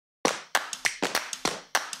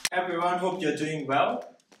Everyone, hope you're doing well.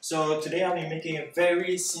 So today I'll be making a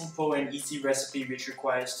very simple and easy recipe which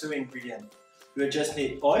requires two ingredients. We'll just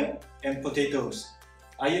need oil and potatoes.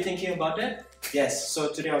 Are you thinking about that? Yes,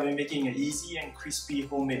 so today I'll be making an easy and crispy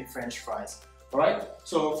homemade french fries. Alright,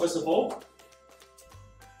 so first of all,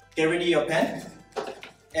 get ready your pan,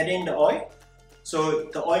 add in the oil. So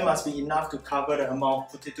the oil must be enough to cover the amount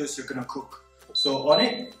of potatoes you're gonna cook. So on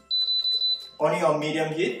it on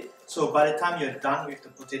medium heat. So by the time you're done with the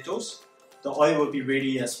potatoes, the oil will be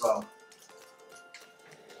ready as well.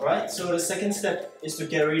 Alright, so the second step is to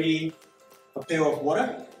get ready a pail of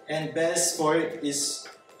water, and best for it is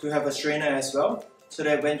to have a strainer as well, so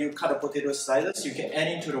that when you cut the potato slices, you can add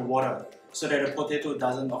into the water so that the potato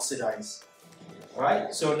doesn't oxidize.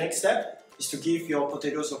 Alright, so next step is to give your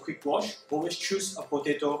potatoes a quick wash. Always choose a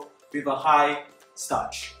potato with a high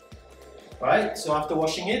starch. Alright, so after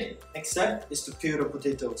washing it, next step is to peel the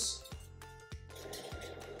potatoes.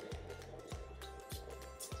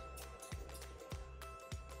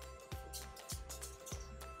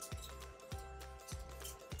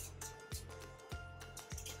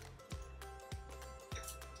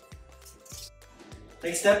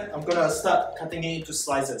 Next step, I'm gonna start cutting it into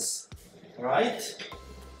slices. Alright?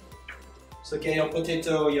 So get your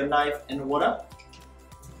potato, your knife and water.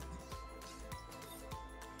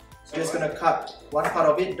 So I'm just gonna cut one part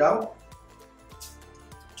of it down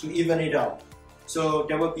to even it out. So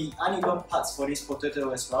there will be uneven parts for this potato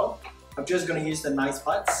as well. I'm just gonna use the nice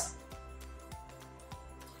parts.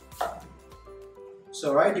 So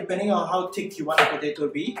alright, depending on how thick you want the potato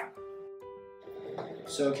to be.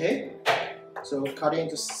 So okay. So cut it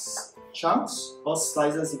into chunks or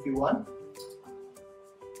slices if you want.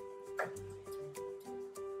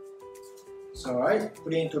 So alright,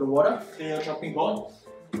 put it into the water, clear your chopping board.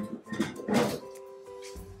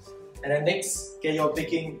 And then next, get your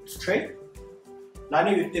baking tray. Line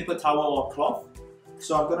it with paper towel or cloth.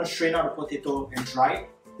 So I'm going to strain out the potato and dry it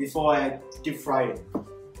before I deep fry it.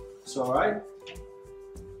 So alright.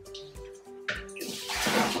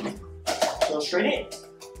 So strain it.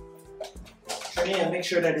 And make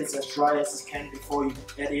sure that it's as dry as it can before you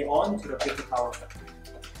add it on to the paper towel.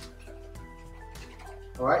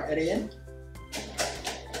 Alright, add it in.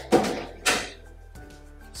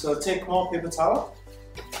 So take more paper towel,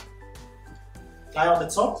 lie on the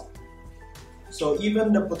top. So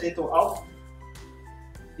even the potato out,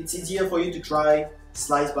 it's easier for you to dry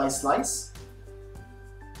slice by slice.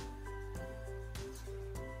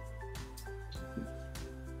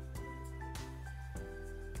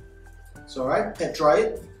 So alright, pat dry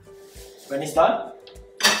it. When it's done,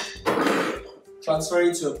 transfer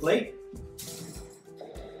it to a plate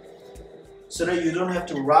so that you don't have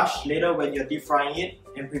to rush later when you're deep frying it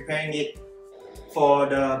and preparing it for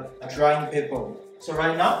the drying paper. So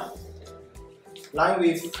right now, line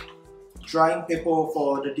with drying paper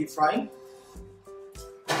for the deep frying.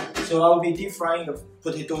 So I'll be deep frying the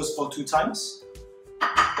potatoes for 2 times.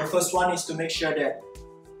 The first one is to make sure that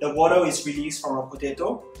the water is released from a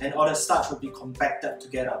potato and all the starch will be compacted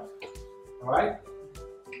together. Alright?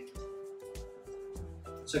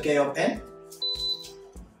 So get your pan.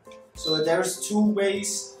 So there's 2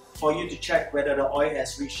 ways for you to check whether the oil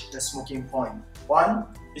has reached the smoking point. One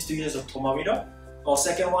is to use a thermometer, or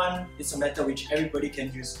second one is a method which everybody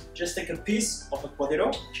can use. Just take a piece of a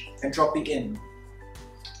potato and drop it in.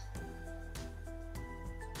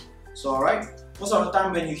 So alright? Most of the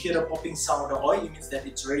time when you hear the popping sound of the oil, it means that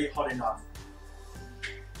it's already hot enough.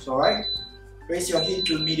 So alright, raise your heat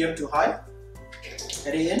to medium to high,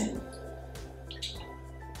 add it in.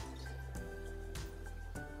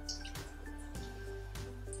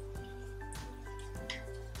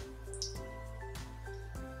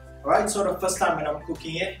 Alright, so the first time when I'm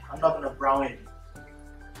cooking it, I'm not going to brown it.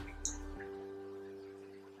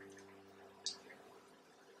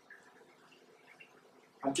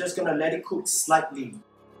 I'm just going to let it cook slightly.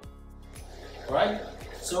 Alright,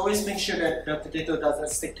 so always make sure that the potato doesn't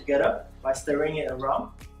stick together by stirring it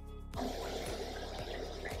around.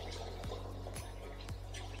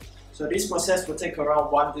 So this process will take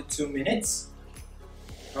around 1 to 2 minutes.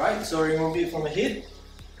 Alright, so remove it from the heat,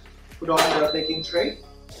 put on the baking tray.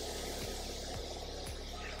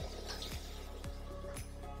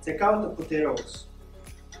 Take out the potatoes.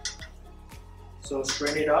 So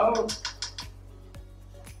strain it out.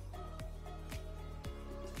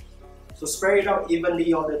 So spread it out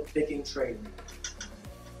evenly on the baking tray.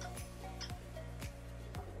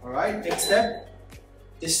 Alright, next step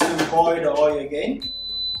is to boil the oil again.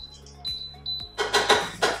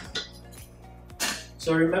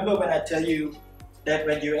 So remember when I tell you that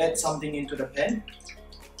when you add something into the pan,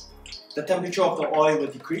 the temperature of the oil will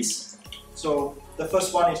decrease. So the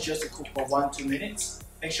first one is just to cook for 1-2 minutes.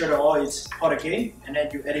 Make sure the oil is hot again, and then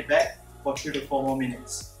you add it back for 3 to 4 more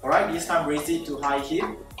minutes. Alright, this time raise it to high heat.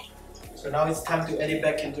 So now it's time to add it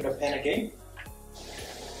back into the pan again.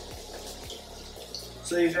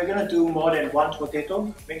 So if you're gonna do more than one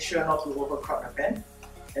potato, make sure not to overcrowd the pan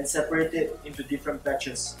and separate it into different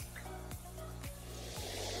batches.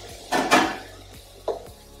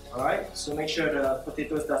 Alright, so make sure the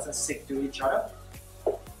potatoes doesn't stick to each other.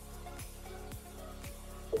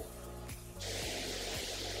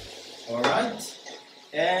 Alright,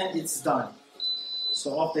 and it's done.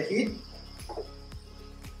 So off the heat,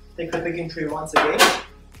 take the baking tray once again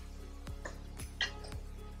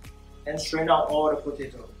and strain out all the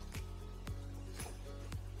potato.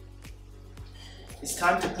 It's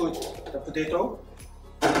time to put the potato,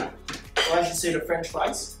 or I should say the french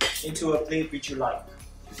fries, into a plate which you like.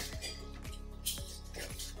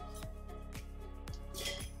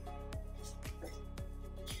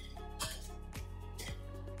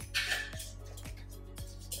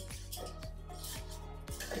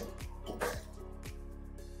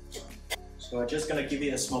 So I'm just gonna give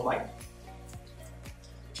it a small bite.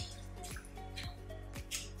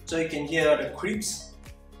 So you can hear the crisps.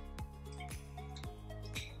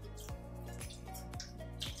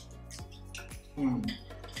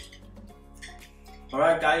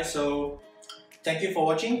 Alright guys, so thank you for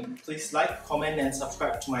watching. Please like, comment and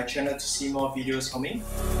subscribe to my channel to see more videos coming.